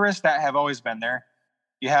the tourists that have always been there.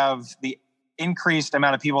 You have the increased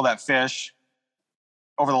amount of people that fish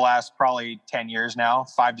over the last probably 10 years now,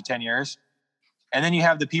 5 to 10 years. And then you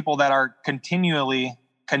have the people that are continually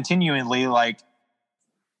like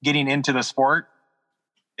getting into the sport.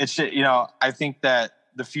 It's just, I think that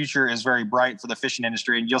the future is very bright for the fishing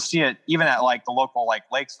industry, and you'll see it even at like the local like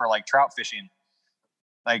lakes for like trout fishing.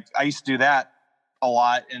 Like I used to do that a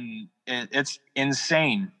lot, and it's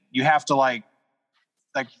insane. You have to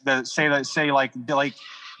say Lake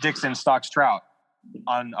Dixon stocks trout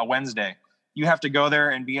on a Wednesday. You have to go there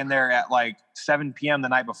and be in there at like 7 p.m. the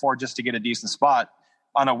night before just to get a decent spot.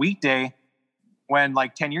 On a weekday, when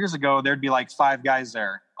like 10 years ago, there'd be like 5 guys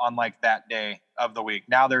there on like that day of the week.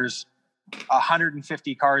 Now there's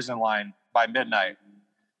 150 cars in line by midnight.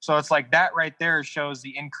 So it's like that right there shows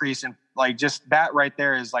the increase in like just that right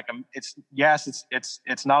there is like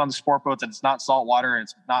it's not on the sport boats and it's not saltwater and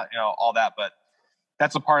it's not all that, but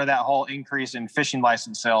that's a part of that whole increase in fishing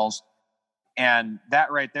license sales. And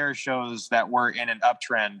that right there shows that we're in an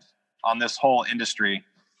uptrend on this whole industry.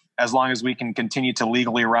 As long as we can continue to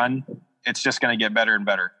legally run, it's just going to get better and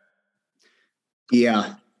better.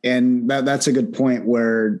 Yeah. And that's a good point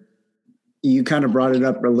where you kind of brought it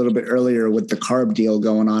up a little bit earlier with the carb deal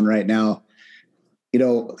going on right now.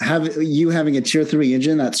 Having a tier 3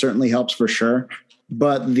 engine, that certainly helps for sure.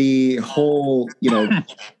 But the whole,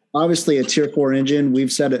 obviously a tier 4 engine,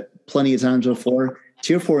 we've said it plenty of times before,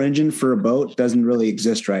 tier 4 engine for a boat doesn't really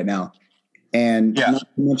exist right now. And not to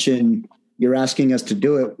mention, you're asking us to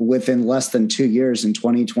do it within less than 2 years in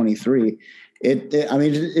 2023.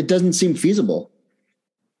 It doesn't seem feasible.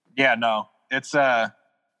 Yeah, no, it's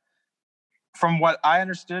from what I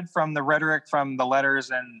understood from the rhetoric, from the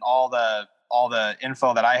letters and all the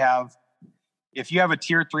info that I have, if you have a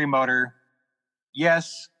tier 3 motor,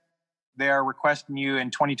 yes, they are requesting you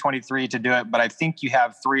in 2023 to do it, but I think you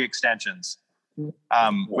have 3 extensions,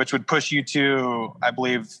 which would push you to, I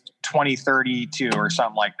believe, 2032 or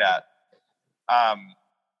something like that.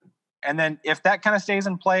 And then if that kind of stays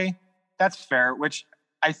in play, that's fair, which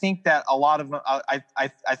I think that a lot of,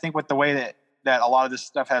 I think with the way that a lot of this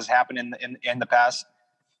stuff has happened in the past,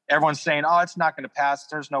 everyone's saying, oh, it's not going to pass.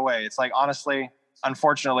 There's no way. It's like, honestly,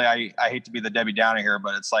 unfortunately, I hate to be the Debbie Downer here,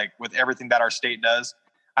 but it's like with everything that our state does,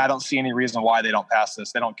 I don't see any reason why they don't pass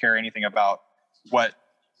this. They don't care anything about what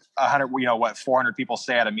 400 people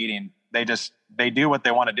say at a meeting. They do what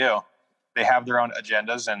they want to do. They have their own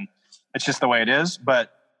agendas, and it's just the way it is.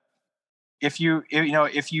 But if you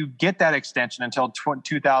get that extension until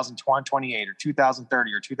 2028 or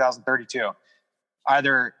 2030 or 2032,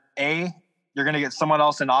 either A, you're going to get someone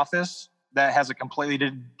else in office that has a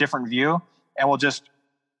completely different view and will just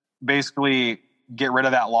basically get rid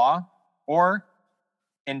of that law, or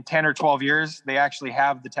in 10 or 12 years, they actually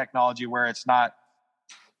have the technology where it's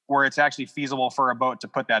actually feasible for a boat to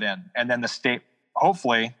put that in. And then the state,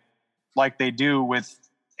 hopefully, like they do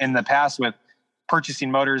in the past with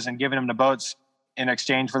purchasing motors and giving them to boats in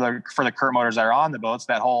exchange for the current motors that are on the boats,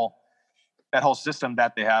 that whole system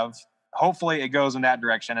that they have. Hopefully it goes in that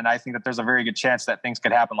direction. And I think that there's a very good chance that things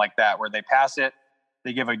could happen like that, where they pass it,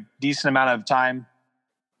 they give a decent amount of time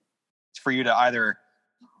for you to either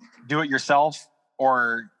do it yourself,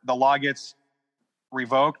 or the law gets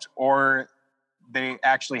revoked, or they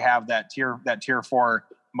actually have that tier 4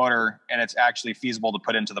 motor and it's actually feasible to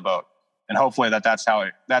put into the boat. And hopefully that's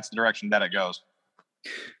the direction that it goes.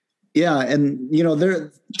 Yeah. And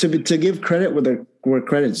there, to give credit where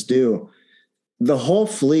credit's due, the whole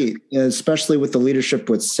fleet, especially with the leadership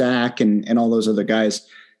with Sack and all those other guys,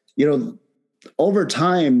 over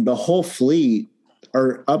time, the whole fleet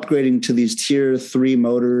are upgrading to these tier 3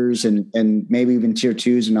 motors and maybe even tier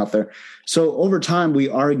 2s and out there. So over time, we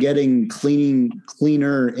are getting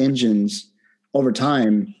cleaner engines over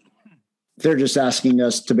time. They're just asking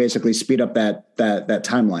us to basically speed up that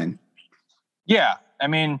timeline. Yeah. I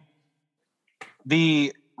mean,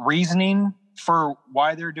 the reasoning for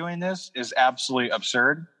why they're doing this is absolutely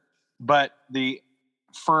absurd. But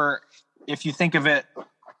if you think of it,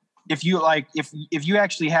 if you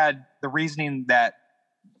actually had the reasoning that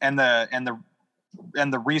and the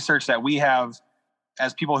research that we have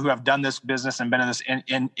as people who have done this business and been in this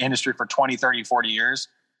industry for 20, 30, 40 years,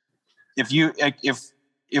 if we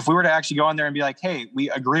were to actually go in there and be like, hey, we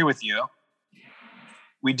agree with you,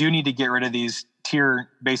 we do need to get rid of these tier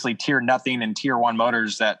nothing and tier 1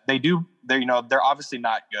 motors that they're obviously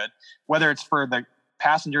not good, whether it's for the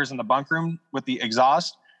passengers in the bunk room with the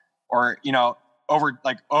exhaust or,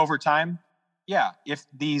 over time. Yeah. If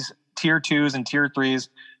these tier 2s and tier 3s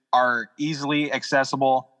are easily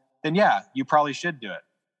accessible, then yeah, you probably should do it.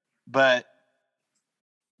 But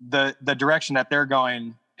the direction that they're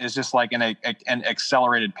going is just like an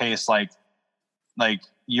accelerated pace. Like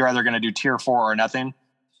you're either going to do tier 4 or nothing.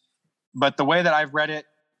 But the way that I've read it,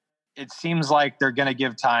 it seems like they're going to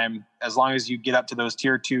give time as long as you get up to those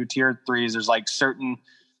tier 2, tier 3s.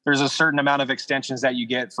 There's a certain amount of extensions that you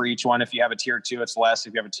get for each one. If you have a tier 2, it's less.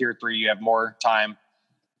 If you have a tier 3, you have more time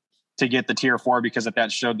to get the tier 4, because if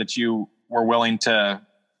that showed that you were willing to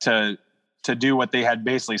do what they had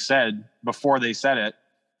basically said before they said it,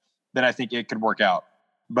 then I think it could work out.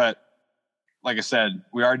 But like I said,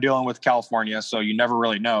 we are dealing with California, so you never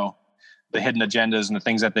really know the hidden agendas and the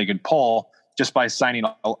things that they could pull just by signing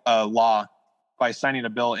a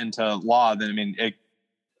bill into law. Then, I mean,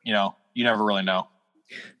 you never really know.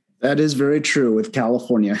 That is very true with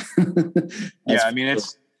California. Yeah. I mean,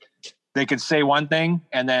 they could say one thing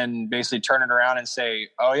and then basically turn it around and say,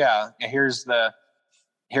 oh yeah, here's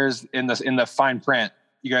in the fine print,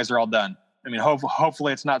 you guys are all done. I mean,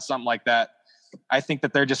 hopefully it's not something like that. I think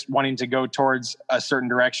that they're just wanting to go towards a certain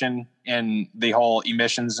direction in the whole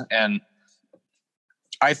emissions, and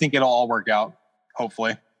I think it'll all work out,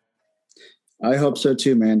 hopefully. I hope so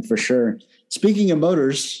too, man, for sure. Speaking of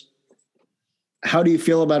motors, how do you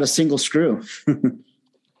feel about a single screw?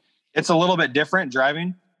 It's a little bit different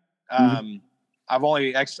driving. Mm-hmm.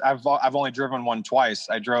 I've only driven one twice.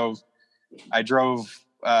 I drove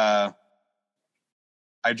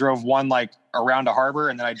one like around a harbor,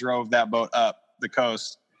 and then I drove that boat up the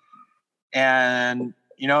coast. And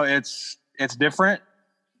it's different,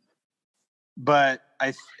 but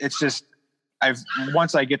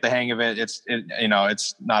once I get the hang of it, it's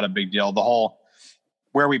not a big deal. The whole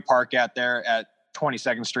where we park at there at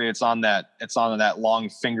 22nd Street, it's on that long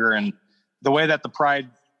finger, and the way that the Pride,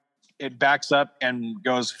 it backs up and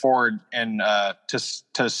goes forward and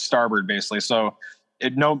to starboard basically. So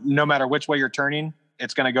no matter which way you're turning,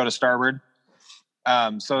 it's going to go to starboard.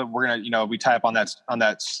 So we're gonna we tie up on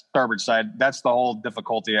that starboard side. That's the whole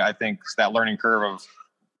difficulty, I think, is that learning curve of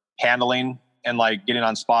handling and like getting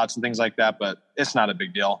on spots and things like that. But it's not a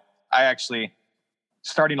big deal. I actually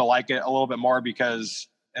starting to like it a little bit more because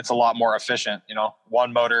it's a lot more efficient.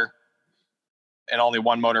 One motor and only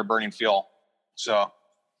one motor burning fuel. So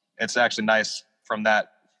it's actually nice from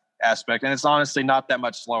that aspect. And it's honestly not that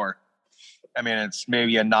much slower. I mean, it's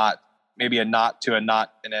maybe a knot to a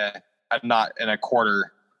knot and a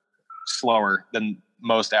quarter slower than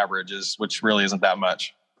most averages, which really isn't that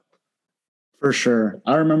much. For sure.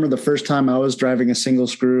 I remember the first time I was driving a single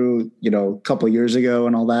screw, a couple of years ago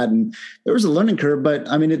and all that. And there was a learning curve, but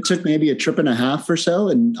I mean, it took maybe a trip and a half or so.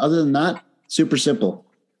 And other than that, super simple.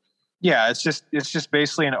 Yeah. It's just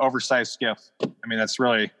basically an oversized skiff. I mean, that's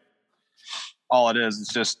really all it is.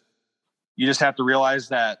 It's just, you just have to realize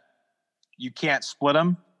that you can't split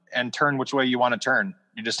them and turn which way you want to turn.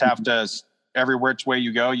 You just have to, every which way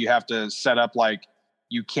you go, you have to set up like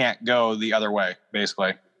you can't go the other way,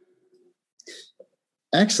 basically.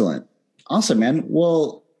 Excellent. Awesome, man.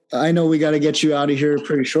 Well, I know we got to get you out of here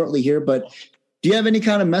pretty shortly here, but do you have any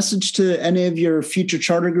kind of message to any of your future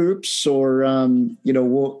charter groups or, any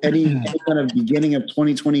kind of beginning of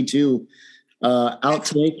 2022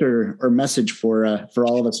 outtake or message for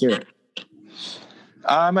all of us here?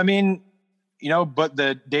 But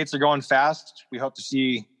the dates are going fast. We hope to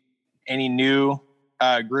see any new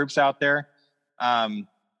groups out there.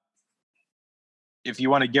 If you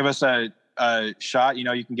want to give us a shot,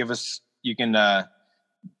 you can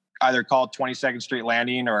either call 22nd Street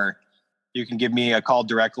Landing, or you can give me a call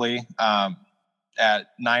directly at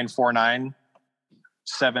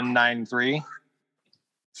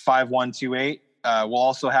 949-793-5128. We'll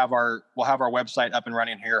also have our website up and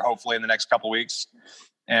running here, hopefully in the next couple of weeks.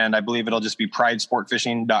 And I believe it'll just be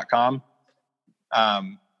pridesportfishing.com.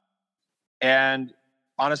 And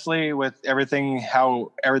honestly, with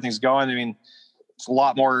how everything's going, there's a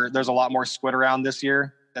lot more squid around this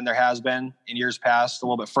year than there has been in years past. A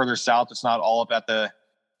little bit further south, it's not all up at the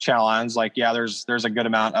Channel Islands. There's a good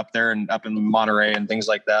amount up there and up in Monterey and things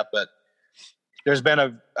like that. But there's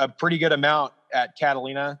been a pretty good amount at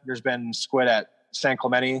Catalina. There's been squid at San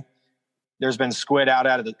Clemente. There's been squid out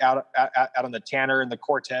on the Tanner and the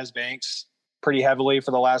Cortez banks pretty heavily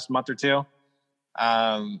for the last month or two.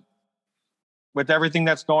 With everything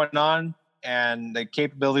that's going on and the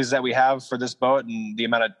capabilities that we have for this boat and the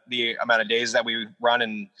amount of days that we run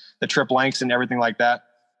and the trip lengths and everything like that,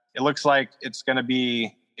 it looks like it could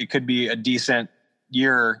be a decent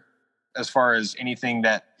year as far as anything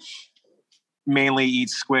that mainly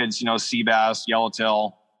eats squids, sea bass,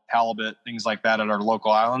 yellowtail, halibut, things like that at our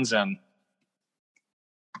local islands. And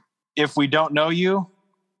if we don't know you,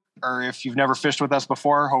 or if you've never fished with us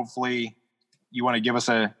before, hopefully you want to give us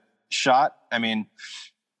a shot.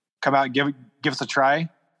 Come out, give us a try,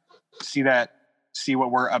 see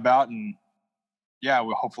what we're about. And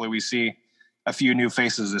hopefully we see a few new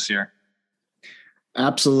faces this year.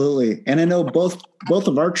 Absolutely. And I know both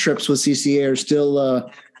of our trips with CCA are still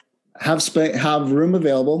have room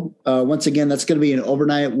available. Once again, that's going to be an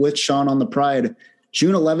overnight with Shon on the Pride,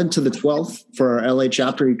 June 11th to the 12th for our LA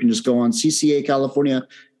chapter. You can just go on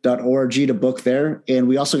ccacalifornia.org to book there. And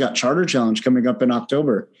we also got Charter Challenge coming up in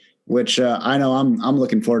October, which I know I'm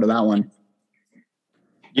looking forward to that one.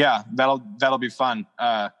 Yeah, that'll be fun.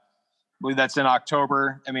 I believe that's in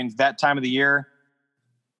October. That time of the year,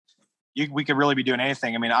 we could really be doing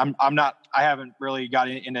anything. I haven't really got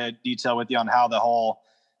into detail with you on how the whole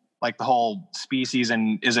species,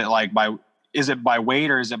 and is it by weight,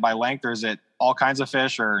 or is it by length, or is it all kinds of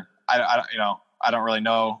fish, or I don't really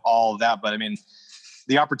know all of that, but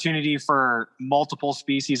the opportunity for multiple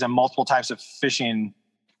species and multiple types of fishing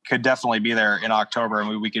could definitely be there in October.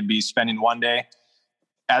 And we could be spending one day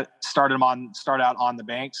start out on the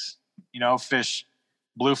banks, fish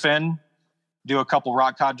bluefin, do a couple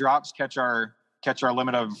rock cod drops, catch our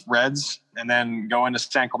limit of reds, and then go into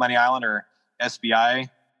San Clemente Island or SBI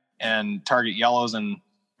and target yellows and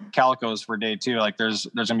calicos for day two. There's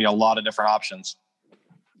going to be a lot of different options.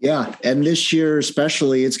 Yeah. And this year,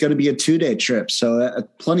 especially, it's going to be a 2-day trip. So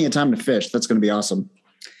plenty of time to fish. That's going to be awesome.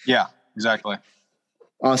 Yeah, exactly.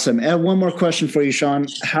 Awesome. And one more question for you, Shon.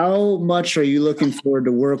 How much are you looking forward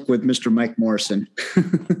to work with Mr. Mike Morrison?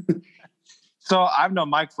 So I've known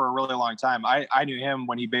Mike for a really long time. I knew him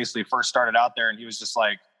when he basically first started out there, and he was just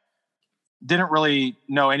didn't really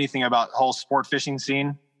know anything about the whole sport fishing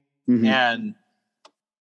scene. Mm-hmm. And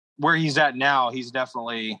where he's at now, he's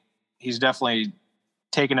definitely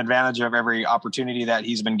taken advantage of every opportunity that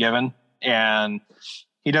he's been given, and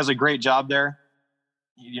he does a great job there.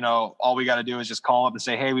 All we got to do is just call up and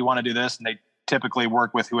say, hey, we want to do this. And they typically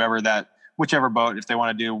work with whichever boat, if they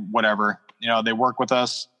want to do whatever, they work with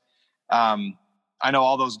us. I know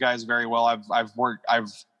all those guys very well. I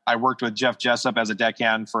worked with Jeff Jessup as a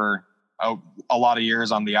deckhand for a lot of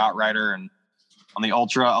years on the Outrider and on the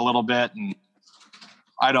Ultra a little bit. And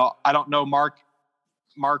I don't know Mark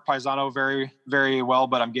Paisano very, very well,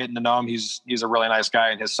 but I'm getting to know him. He's a really nice guy,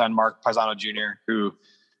 and his son, Mark Paisano Jr., who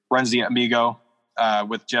runs the Amigo,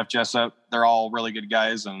 with Jeff Jessup. They're all really good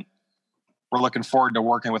guys, and we're looking forward to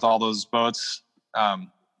working with all those boats.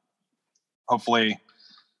 Hopefully,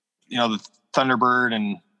 the Thunderbird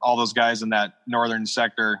and all those guys in that northern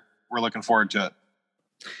sector, we're looking forward to it.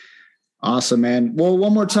 Awesome, man. Well,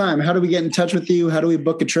 one more time, how do we get in touch with you? How do we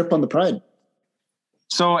book a trip on the Pride?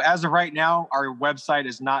 So as of right now, our website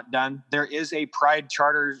is not done. There is a Pride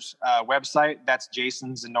Charters website. That's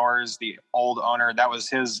Jason Zanor's, the old owner. That was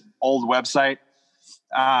his old website.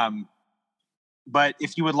 But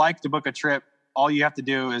if you would like to book a trip, all you have to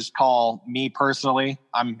do is call me personally.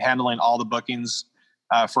 I'm handling all the bookings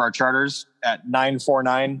for our charters at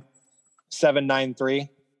 949-793-5128.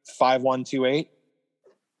 5128.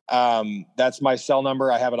 That's my cell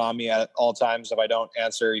number. I have it on me at all times. If I don't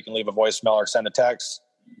answer, you can leave a voicemail or send a text.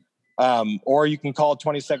 Or you can call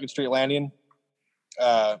 22nd Street Landing.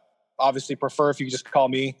 Obviously prefer if you just call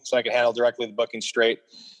me so I can handle directly the booking straight.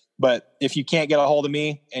 But if you can't get a hold of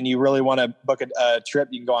me and you really want to book a trip,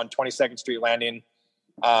 you can go on 22nd Street Landing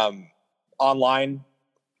online.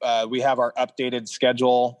 We have our updated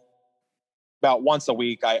schedule about once a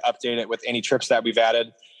week. I update it with any trips that we've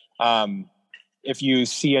added. If you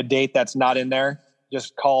see a date that's not in there,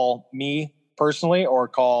 just call me personally or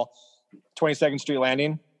call 22nd Street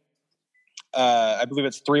Landing. I believe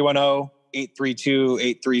it's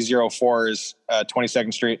 310-832-8304 is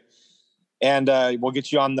 22nd Street. And we'll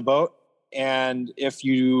get you on the boat. And if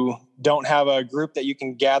you don't have a group that you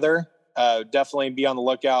can gather, definitely be on the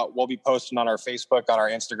lookout. We'll be posting on our Facebook, on our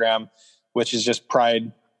Instagram, which is just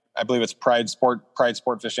Pride. I believe it's Pride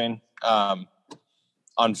Sportfishing on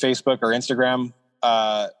Facebook or Instagram.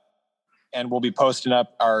 And we'll be posting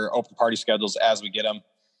up our open party schedules as we get them.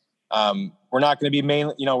 We're not going to be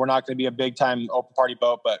we're not going to be a big time open party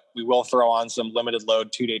boat, but we will throw on some limited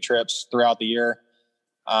load 2-day trips throughout the year,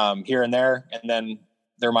 here and there. And then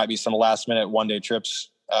there might be some last minute 1-day trips,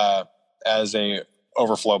 as a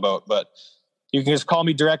overflow boat, but you can just call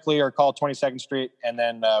me directly or call 22nd Street. And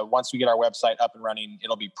then, once we get our website up and running,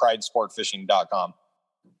 it'll be pridesportfishing.com.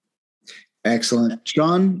 Excellent.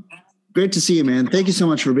 Shon, great to see you, man. Thank you so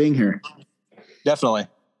much for being here. Definitely.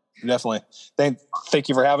 Thank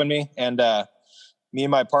you for having me. And me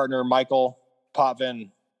and my partner, Michael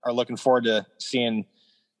Potvin, are looking forward to seeing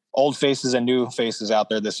old faces and new faces out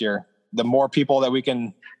there this year. The more people that we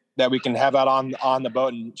can have out on the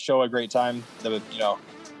boat and show a great time, the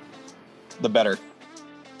better.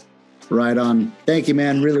 Right on. Thank you,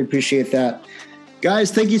 man. Really appreciate that.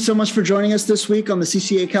 Guys, thank you so much for joining us this week on the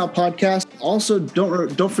CCA Cal podcast. Also,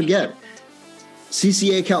 don't forget,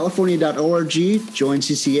 ccacalifornia.org. Join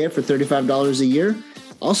CCA for $35 a year.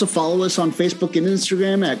 Also follow us on Facebook and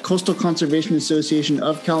Instagram at Coastal Conservation Association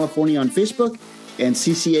of California on Facebook and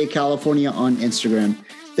CCA California on Instagram.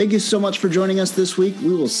 Thank you so much for joining us this week.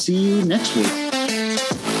 We will see you next week.